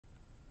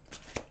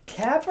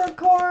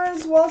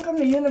Capricorns, welcome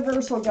to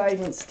Universal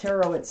Guidance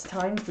Tarot. It's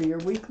time for your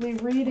weekly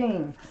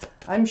reading.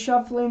 I'm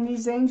shuffling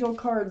these angel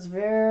cards.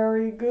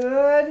 Very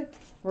good.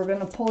 We're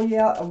going to pull you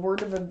out a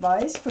word of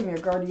advice from your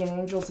guardian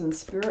angels and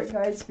spirit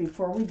guides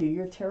before we do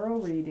your tarot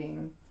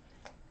reading.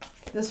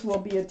 This will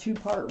be a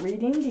two-part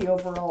reading. The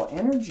overall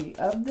energy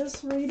of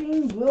this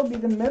reading will be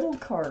the middle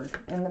card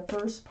in the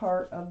first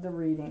part of the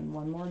reading.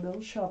 One more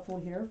little shuffle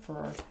here for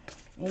our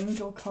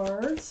angel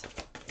cards.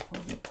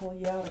 Let me pull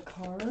you out a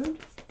card.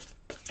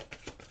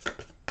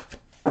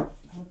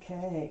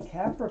 Okay,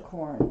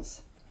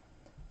 Capricorns,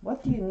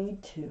 what do you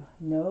need to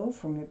know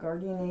from your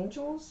guardian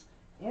angels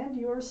and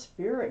your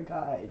spirit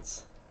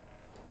guides?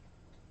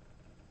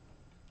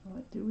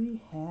 What do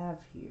we have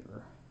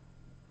here?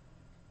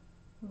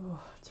 Oh,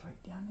 it's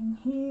right down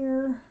in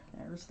here.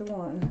 There's the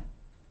one.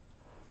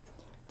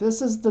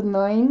 This is the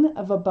Nine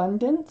of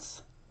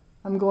Abundance.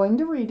 I'm going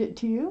to read it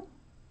to you.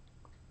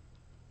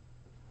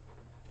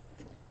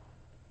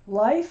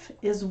 Life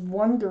is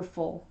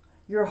wonderful.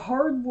 Your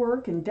hard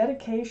work and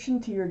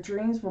dedication to your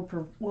dreams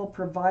will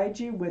provide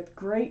you with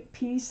great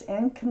peace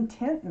and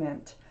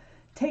contentment.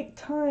 Take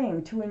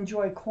time to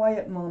enjoy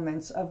quiet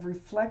moments of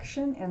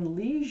reflection and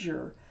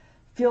leisure.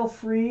 Feel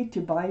free to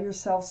buy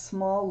yourself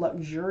small,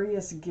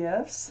 luxurious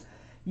gifts.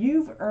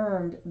 You've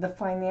earned the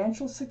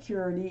financial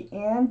security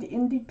and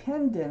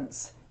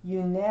independence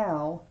you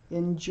now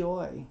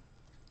enjoy.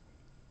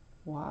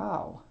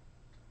 Wow.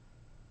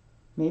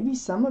 Maybe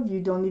some of you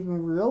don't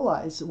even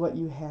realize what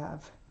you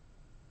have.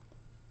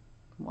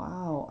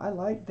 Wow, I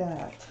like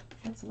that.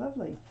 That's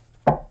lovely.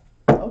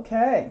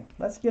 Okay,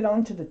 let's get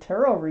on to the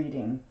tarot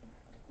reading.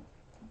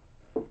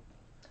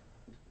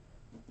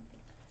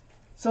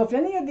 So if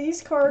any of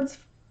these cards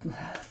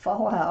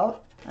fall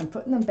out, I'm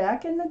putting them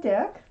back in the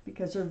deck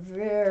because they're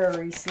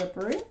very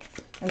slippery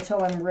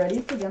until I'm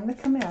ready for them to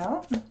come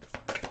out.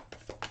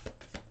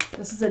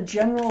 This is a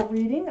general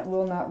reading. It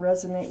will not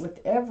resonate with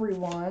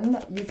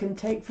everyone. You can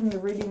take from the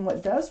reading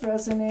what does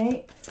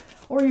resonate,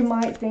 or you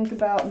might think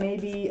about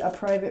maybe a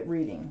private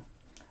reading,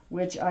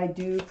 which I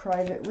do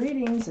private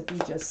readings if you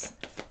just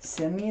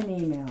send me an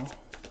email.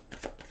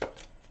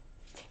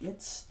 To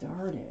get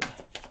started.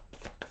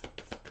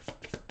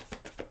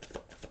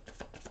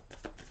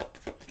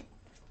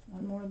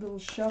 One more little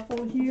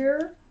shuffle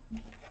here.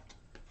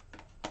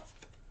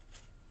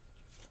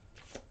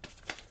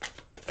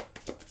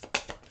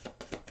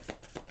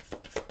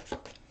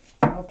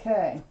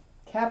 Okay,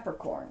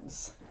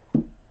 Capricorns.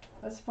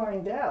 Let's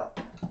find out.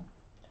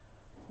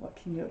 What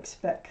can you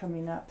expect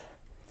coming up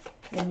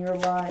in your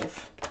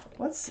life?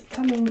 What's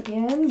coming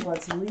in?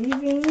 What's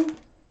leaving?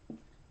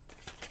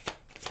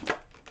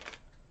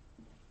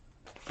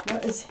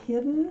 What is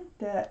hidden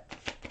that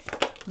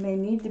may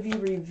need to be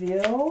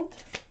revealed?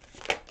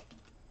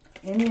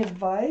 Any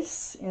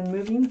advice in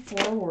moving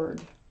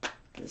forward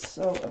is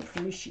so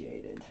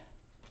appreciated.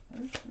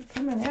 They're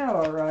coming out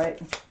all right.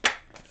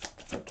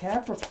 For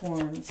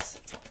Capricorns.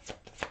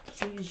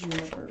 Please,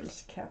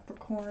 universe.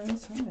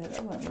 Capricorns. Oh,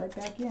 that went right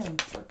back in.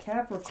 For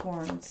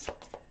Capricorns.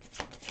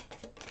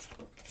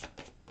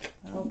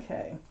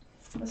 Okay.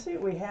 Let's see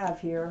what we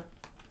have here.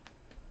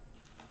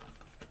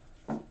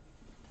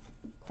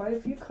 Quite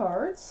a few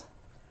cards.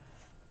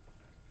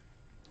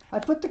 I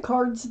put the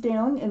cards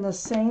down in the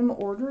same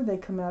order they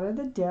come out of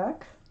the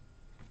deck.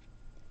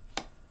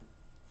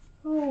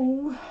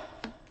 Oh,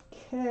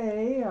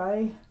 okay.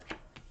 I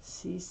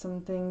see some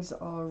things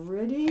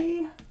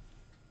already.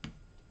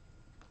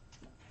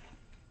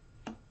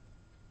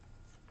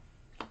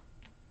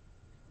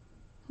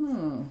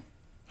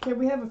 Okay,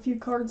 we have a few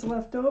cards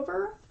left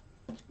over.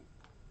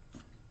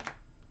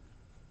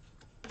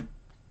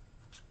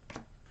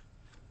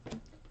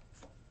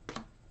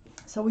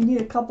 So we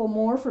need a couple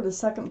more for the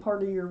second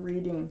part of your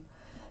reading.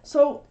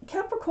 So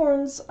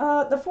Capricorns,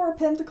 the Four of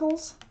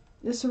Pentacles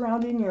is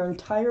surrounding your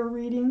entire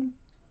reading.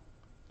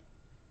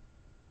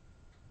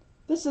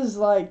 This is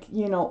like,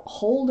 you know,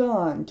 hold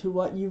on to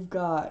what you've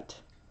got.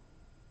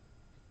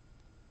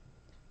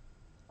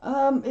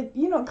 It,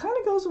 you know, kind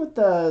of goes with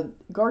the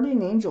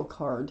Guardian Angel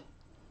card.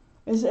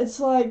 It's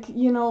like,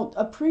 you know,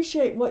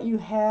 appreciate what you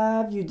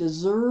have. You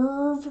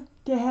deserve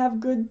to have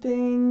good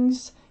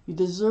things. You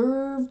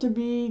deserve to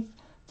be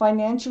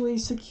financially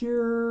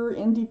secure,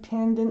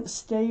 independent,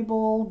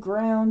 stable,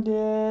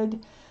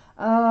 grounded.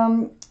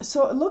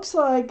 So it looks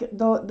like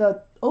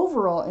the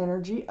overall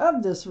energy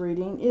of this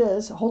reading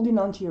is holding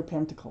on to your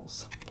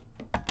pentacles.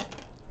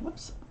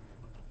 Whoops.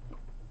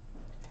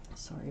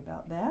 Sorry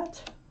about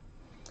that.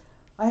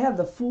 I have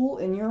the Fool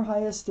in your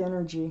highest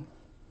energy.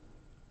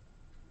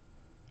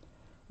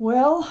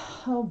 Well,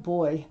 oh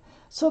boy.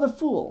 So the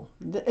Fool,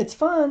 it's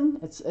fun.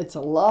 It's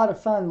a lot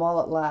of fun while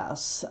it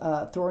lasts.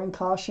 Throwing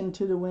caution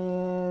to the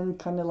wind,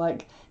 kind of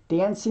like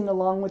dancing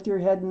along with your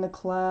head in the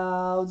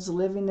clouds,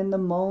 living in the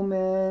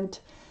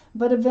moment.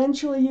 But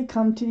eventually you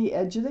come to the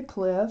edge of the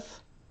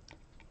cliff,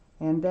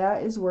 and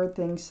that is where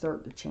things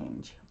start to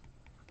change.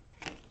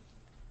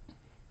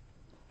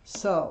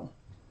 So,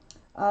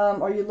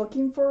 are you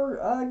looking for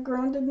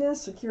groundedness,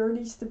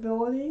 security,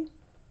 stability?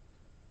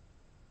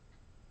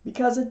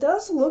 Because it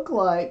does look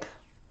like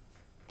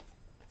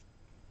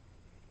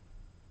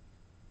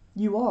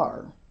you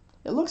are.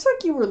 It looks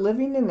like you were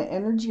living in the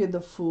energy of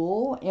the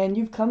Fool and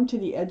you've come to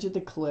the edge of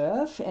the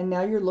cliff and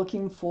now you're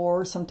looking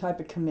for some type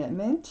of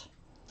commitment.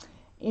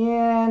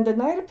 And the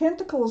Knight of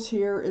Pentacles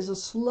here is the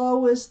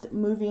slowest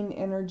moving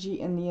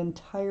energy in the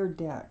entire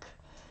deck.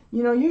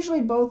 You know,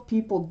 usually both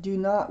people do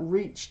not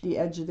reach the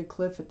edge of the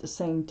cliff at the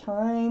same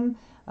time.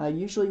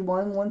 Usually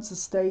one wants to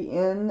stay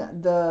in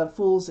the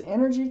Fool's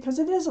energy because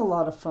it is a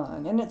lot of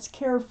fun and it's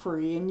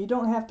carefree and you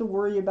don't have to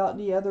worry about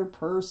the other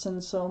person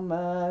so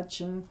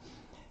much. And,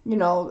 you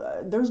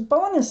know, there's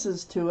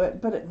bonuses to it,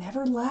 but it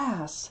never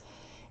lasts.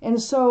 And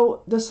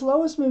so the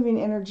slowest moving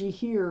energy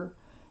here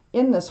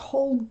in this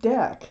whole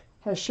deck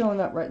has shown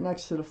up right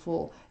next to the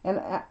Fool.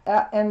 And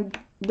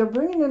they're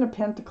bringing in a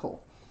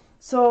pentacle.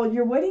 So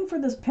you're waiting for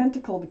this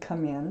pentacle to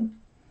come in,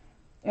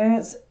 and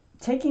it's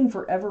taking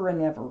forever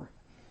and ever.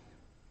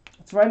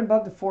 It's right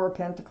above the Four of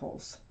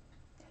Pentacles.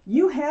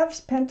 You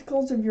have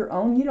pentacles of your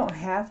own. You don't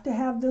have to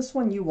have this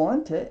one. You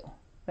want it,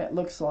 it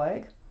looks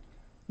like.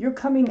 You're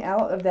coming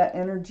out of that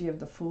energy of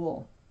the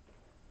Fool.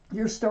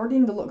 You're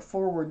starting to look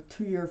forward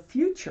to your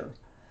future.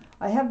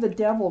 I have the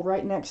Devil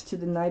right next to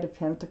the Knight of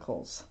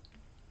Pentacles.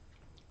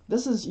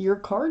 This is your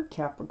card,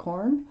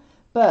 Capricorn,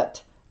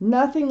 but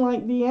nothing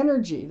like the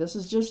energy. This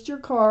is just your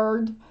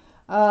card,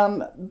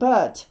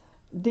 but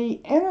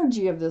the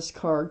energy of this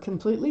card,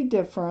 completely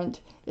different,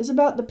 is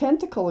about the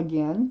pentacle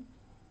again.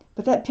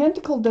 But that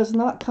pentacle does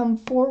not come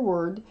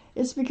forward.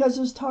 It's because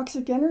there's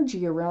toxic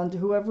energy around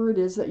whoever it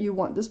is that you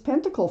want this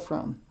pentacle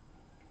from.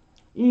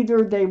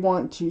 Either they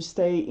want to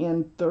stay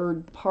in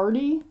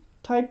third-party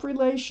type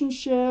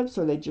relationships,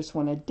 or they just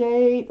want to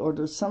date, or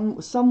there's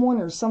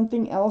someone or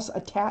something else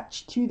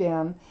attached to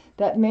them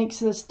that makes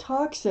this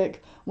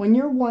toxic when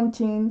you're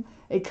wanting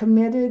a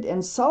committed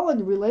and solid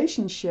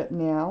relationship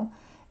now,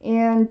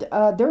 and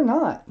they're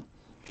not.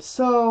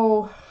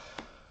 So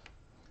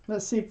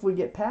let's see if we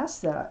get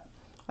past that.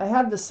 I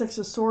have the Six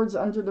of Swords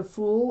under the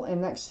Fool and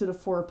next to the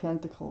Four of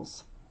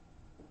Pentacles.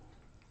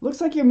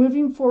 Looks like you're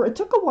moving forward. It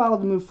took a while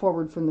to move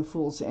forward from the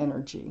Fool's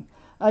energy.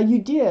 You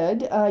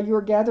did.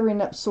 You're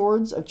gathering up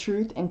swords of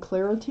truth and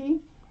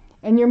clarity,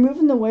 and you're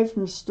moving away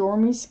from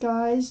stormy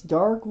skies,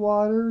 dark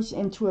waters,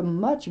 into a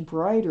much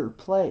brighter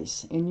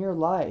place in your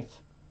life.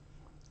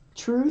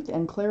 Truth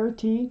and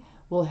clarity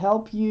will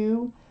help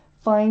you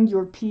find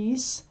your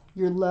peace,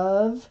 your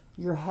love,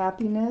 your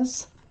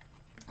happiness.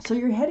 So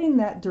you're heading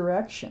that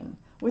direction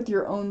with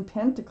your own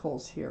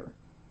pentacles here.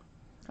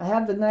 I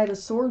have the Knight of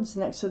Swords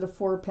next to the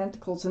Four of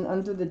Pentacles and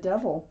under the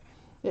Devil.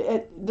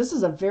 This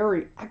is a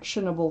very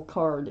actionable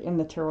card in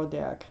the tarot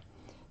deck.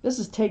 This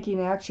is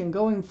taking action,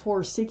 going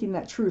forward, seeking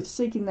that truth,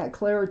 seeking that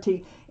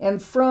clarity,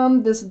 and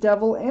from this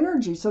Devil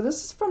energy. So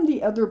this is from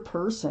the other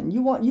person.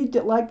 You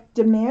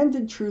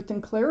demanded truth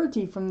and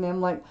clarity from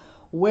them, like,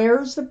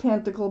 where's the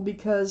pentacle?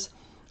 Because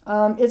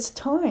it's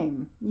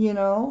time, you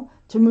know,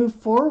 to move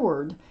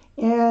forward.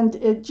 And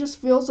it just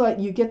feels like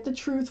you get the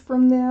truth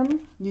from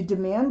them, you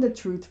demand the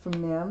truth from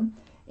them,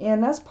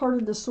 and that's part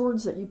of the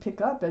swords that you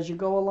pick up as you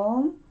go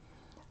along.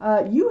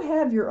 You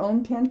have your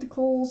own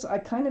pentacles. I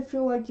kind of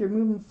feel like you're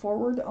moving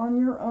forward on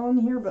your own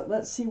here, but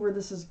let's see where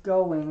this is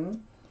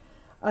going.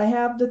 I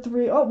have the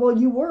three. Oh, well,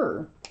 you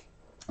were.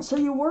 So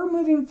you were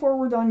moving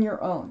forward on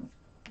your own.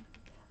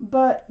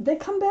 But they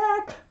come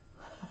back.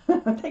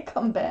 They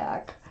come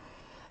back.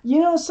 You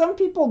know, some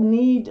people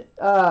need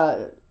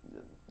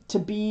to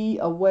be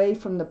away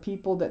from the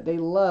people that they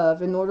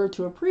love in order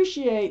to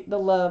appreciate the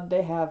love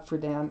they have for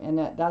them, and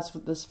that's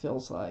what this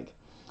feels like.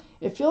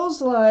 It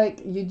feels like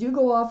you do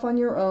go off on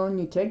your own,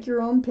 you take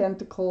your own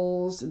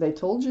pentacles, they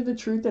told you the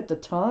truth at the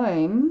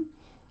time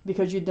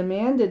because you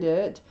demanded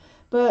it,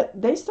 but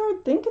they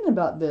started thinking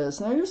about this.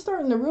 Now you're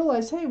starting to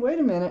realize, hey, wait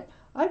a minute,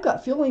 I've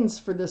got feelings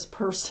for this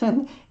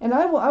person, and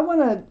I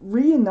want to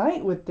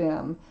reunite with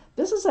them.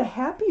 This is a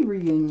happy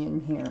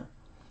reunion here.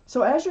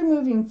 So as you're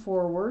moving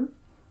forward,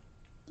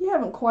 you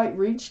haven't quite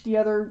reached the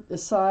other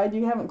side.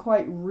 You haven't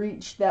quite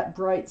reached that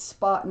bright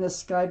spot in the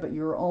sky, but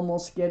you're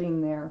almost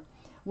getting there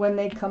when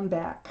they come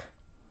back.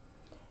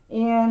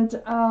 And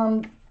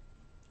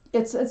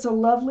it's a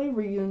lovely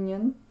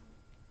reunion.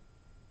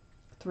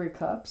 Three of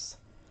Cups.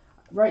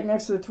 Right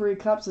next to the Three of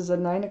Cups is a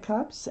Nine of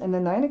Cups, and the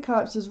Nine of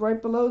Cups is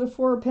right below the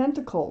Four of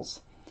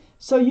Pentacles.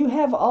 So you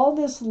have all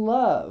this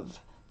love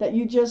that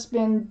you've just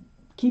been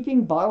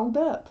keeping bottled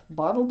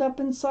up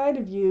inside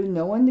of you,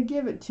 no one to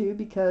give it to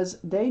because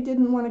they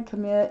didn't want to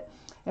commit,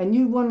 and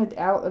you wanted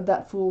out of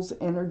that Fool's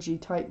energy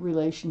type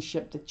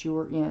relationship that you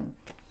were in.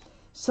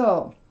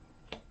 So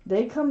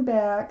they come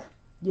back,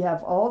 you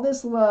have all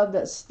this love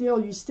that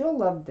you still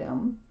love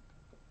them,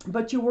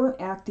 but you weren't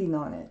acting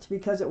on it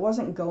because it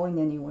wasn't going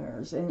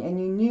anywhere, and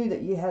you knew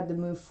that you had to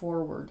move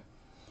forward.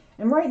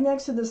 And right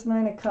next to this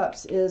Nine of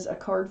Cups is a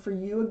card for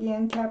you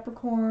again,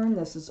 Capricorn.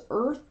 This is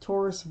Earth,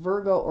 Taurus,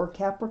 Virgo, or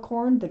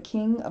Capricorn, the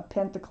King of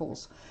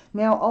Pentacles.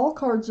 Now, all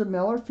cards are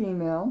male or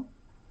female,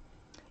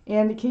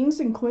 and the kings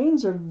and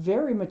queens are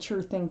very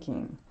mature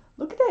thinking.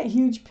 Look at that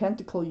huge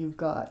pentacle you've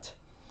got.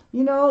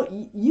 You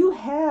know, you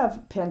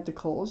have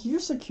pentacles. You're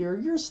secure,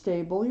 you're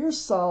stable, you're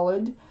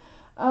solid,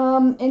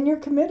 and you're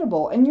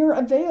committable, and you're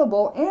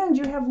available, and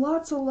you have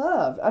lots of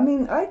love. I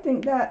mean, I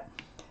think that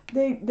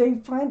they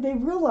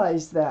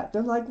realize that.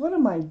 They're like, what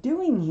am I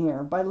doing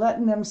here by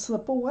letting them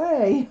slip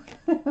away?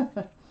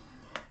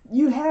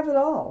 You have it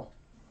all.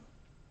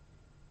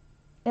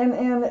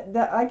 And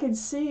that I could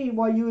see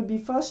why you would be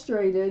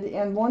frustrated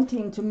and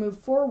wanting to move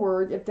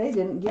forward if they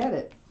didn't get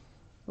it.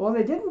 Well,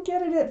 they didn't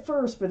get it at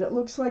first, but it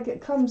looks like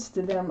it comes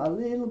to them a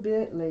little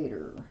bit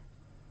later.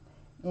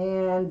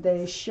 And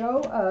they show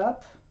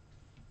up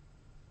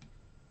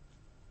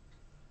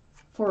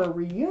for a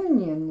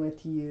reunion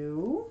with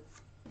you.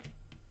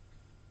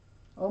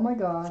 Oh my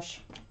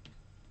gosh.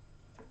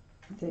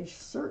 They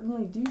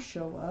certainly do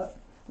show up.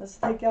 Let's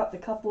take out the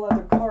couple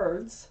other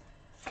cards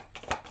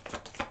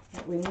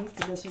that we need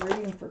for this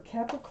reading for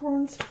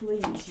Capricorns.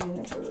 Please,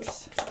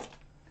 universe.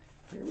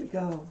 Here we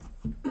go.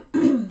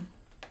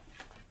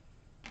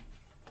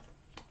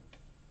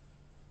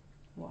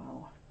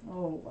 Wow.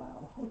 Oh,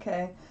 wow.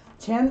 Okay.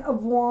 10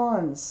 of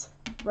Wands.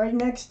 Right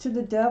next to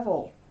the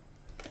Devil.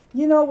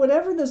 You know,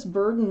 whatever this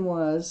burden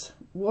was,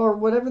 or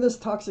whatever this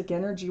toxic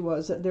energy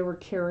was that they were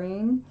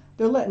carrying,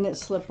 they're letting it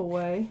slip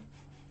away.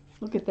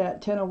 Look at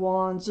that, 10 of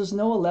Wands. There's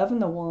no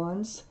 11 of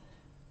Wands.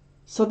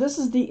 So this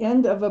is the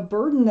end of a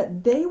burden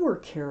that they were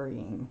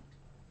carrying.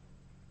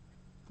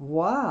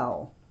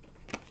 Wow.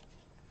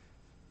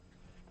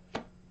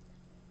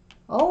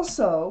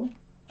 Also,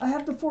 I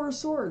have the Four of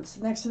Swords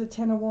next to the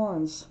 10 of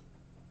Wands.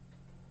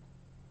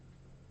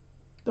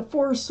 The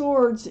Four of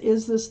Swords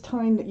is this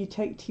time that you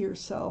take to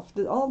yourself.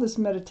 All this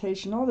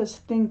meditation, all this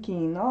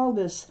thinking, all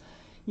this,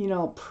 you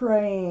know,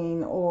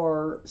 praying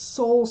or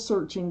soul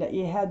searching that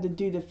you had to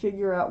do to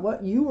figure out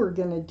what you were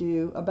going to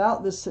do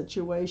about this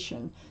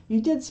situation.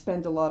 You did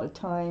spend a lot of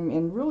time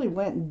and really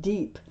went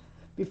deep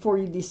before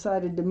you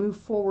decided to move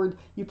forward.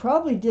 You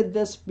probably did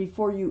this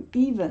before you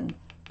even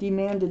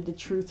demanded the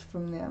truth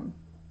from them.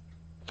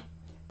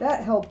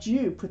 That helped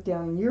you put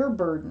down your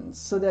burdens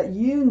so that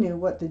you knew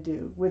what to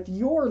do with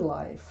your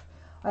life.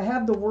 I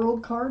have the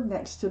World card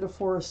next to the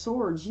Four of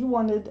Swords. You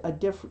wanted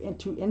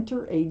to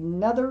enter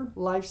another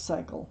life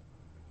cycle,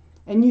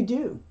 and you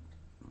do.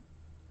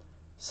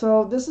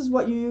 So this is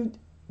what you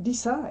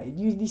decide.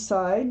 You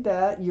decide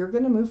that you're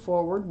going to move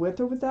forward with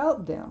or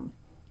without them.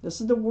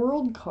 This is the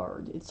World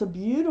card. It's a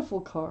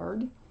beautiful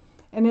card,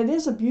 and it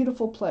is a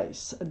beautiful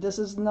place. This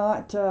is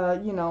not,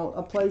 you know,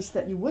 a place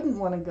that you wouldn't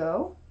want to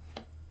go.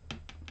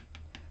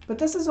 But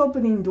this is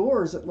opening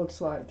doors, it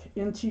looks like,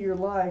 into your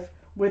life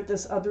with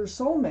this other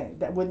soulmate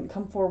that wouldn't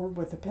come forward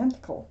with a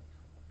pentacle.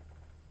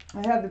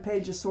 I have the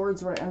Page of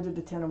Swords right under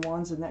the 10 of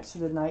Wands and next to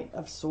the Knight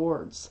of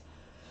Swords.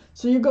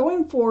 So you're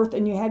going forth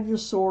and you have your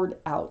sword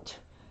out.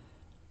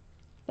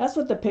 That's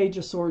what the Page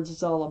of Swords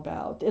is all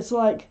about. It's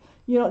like,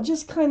 you know,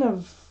 just kind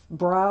of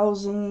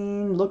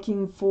browsing,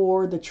 looking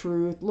for the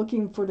truth,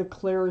 looking for the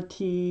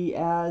clarity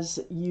as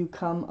you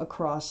come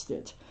across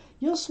it.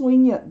 You'll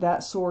swing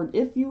that sword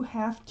if you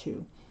have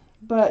to.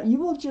 But you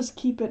will just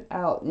keep it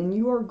out, and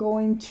you are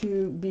going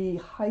to be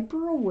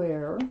hyper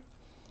aware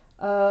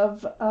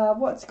of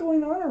what's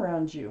going on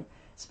around you,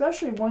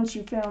 especially once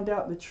you found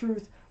out the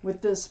truth with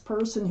this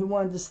person who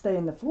wanted to stay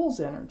in the Fool's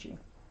energy.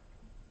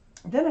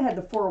 Then I had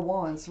the Four of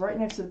Wands right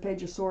next to the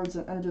Page of Swords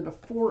and under the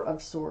Four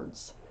of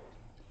Swords.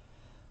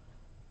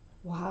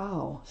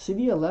 Wow. See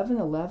the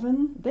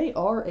 1111? They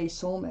are a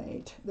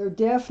soulmate. They're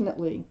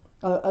definitely,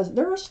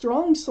 they're a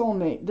strong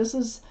soulmate. This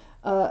is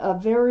a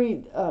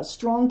very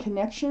strong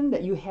connection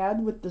that you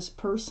had with this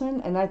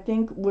person, and I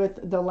think with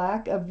the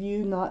lack of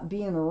you not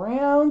being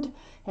around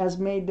has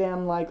made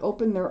them like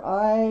open their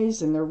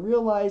eyes, and they're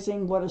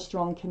realizing what a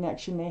strong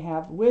connection they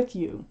have with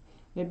you.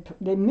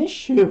 They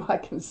miss you. I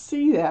can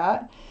see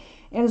that.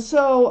 And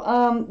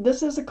so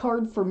this is a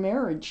card for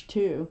marriage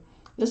too.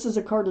 This is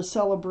a card of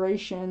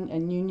celebration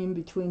and union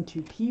between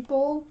two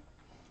people.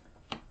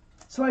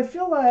 So I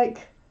feel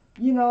like,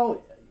 you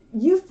know,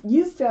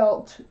 you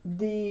felt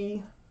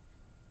the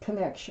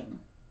connection.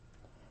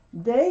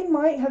 They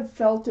might have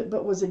felt it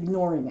but was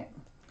ignoring it.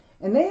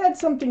 And they had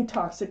something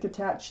toxic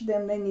attached to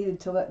them they needed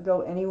to let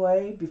go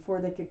anyway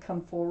before they could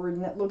come forward.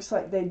 And it looks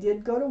like they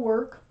did go to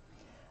work.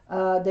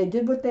 They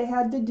did what they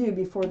had to do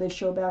before they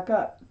show back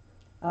up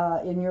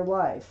in your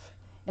life.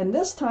 And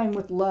this time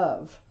with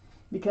love.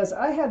 Because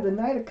I had the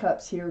Knight of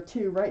Cups here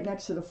too, right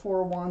next to the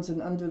Four of Wands and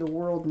under the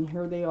World. And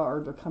here they are.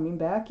 They're coming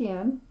back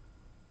in.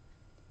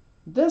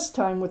 This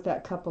time with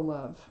that Cup of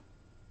Love.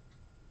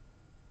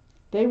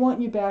 They want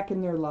you back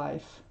in their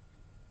life.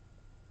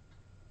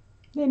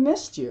 They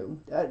missed you.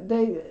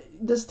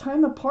 This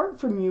time apart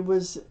from you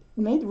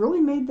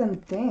really made them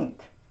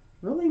think.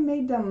 Really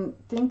made them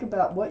think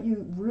about what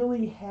you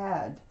really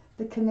had.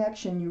 The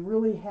connection you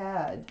really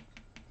had.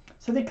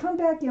 So they come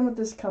back in with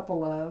this Cup of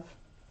Love.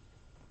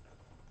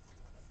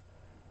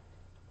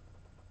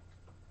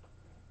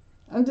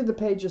 Under the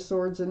Page of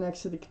Swords and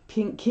next to the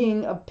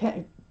King of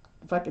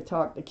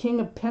the King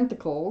of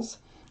Pentacles,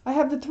 I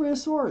have the Three of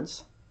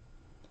Swords.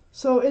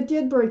 So it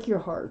did break your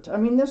heart. I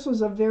mean, this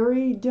was a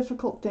very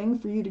difficult thing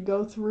for you to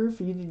go through,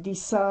 for you to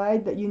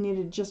decide that you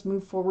needed to just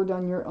move forward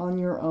on your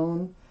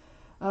own.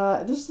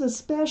 This is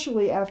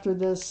especially after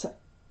this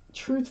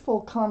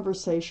truthful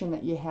conversation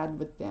that you had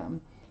with them.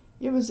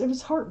 It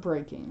was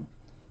heartbreaking.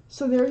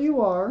 So there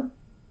you are,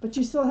 but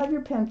you still have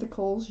your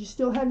pentacles, you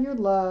still have your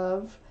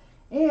love,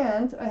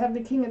 and I have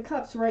the King of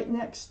Cups right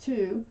next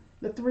to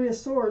the Three of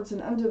Swords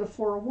and under the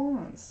Four of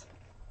Wands.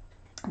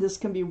 This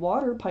can be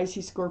water,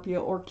 Pisces,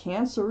 Scorpio, or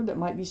Cancer that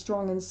might be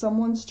strong in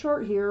someone's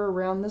chart here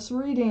around this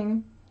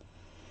reading.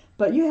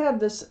 But you have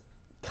this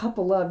cup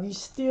of love. You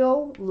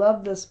still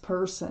love this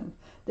person.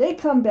 They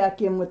come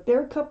back in with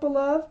their cup of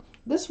love.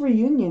 This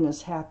reunion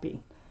is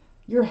happy.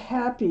 You're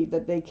happy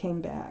that they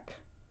came back.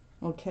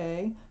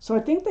 Okay? So I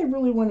think they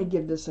really want to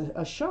give this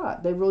a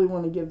shot. They really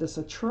want to give this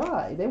a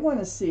try. They want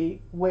to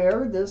see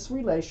where this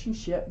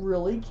relationship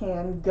really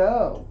can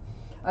go.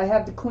 I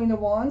have the Queen of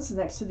Wands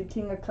next to the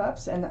King of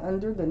Cups and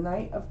under the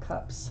Knight of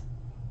Cups.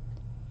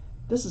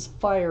 This is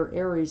fire,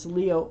 Aries,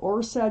 Leo,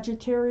 or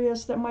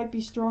Sagittarius that might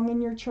be strong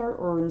in your chart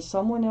or in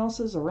someone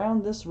else's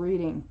around this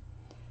reading.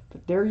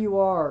 But there you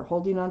are,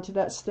 holding on to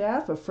that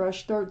staff of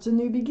fresh starts and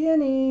new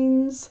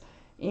beginnings.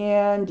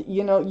 And,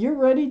 you know, you're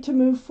ready to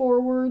move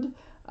forward.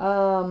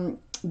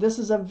 This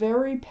is a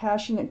very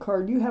passionate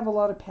card. You have a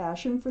lot of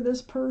passion for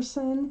this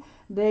person.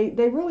 They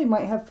really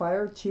might have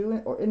fire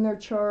too in their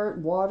chart.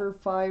 Water,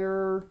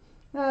 fire.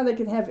 They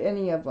can have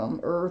any of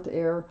them. Earth,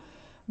 air.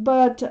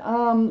 But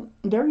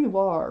there you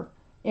are.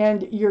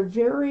 And you're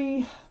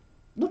very...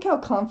 Look how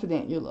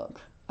confident you look.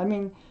 I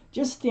mean,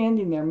 just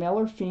standing there, male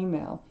or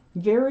female.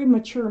 Very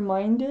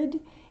mature-minded.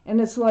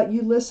 And it's like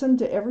you listen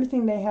to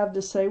everything they have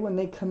to say when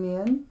they come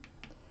in.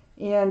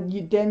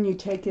 And then you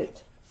take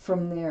it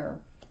from there.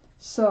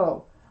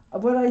 So,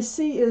 what I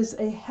see is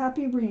a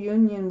happy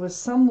reunion with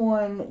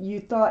someone you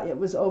thought it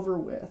was over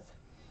with.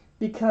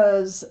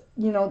 Because,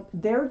 you know,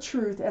 their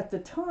truth at the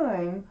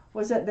time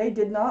was that they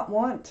did not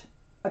want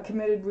a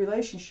committed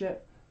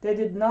relationship. They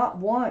did not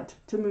want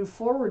to move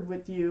forward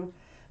with you.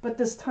 But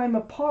this time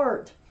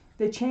apart,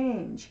 they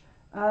change.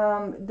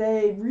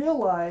 They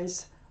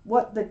realize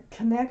what the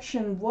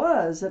connection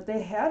was that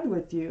they had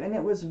with you. And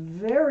it was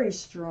very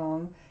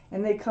strong.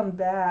 And they come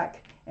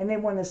back and they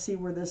want to see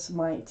where this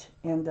might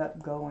end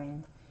up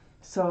going.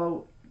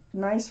 So,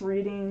 nice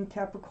reading,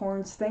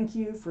 Capricorns. Thank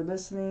you for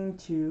listening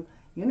to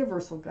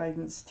Universal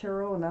Guidance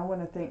Tarot. And I want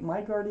to thank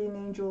my guardian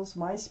angels,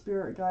 my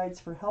spirit guides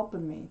for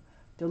helping me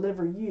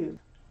deliver you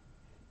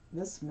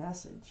this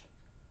message.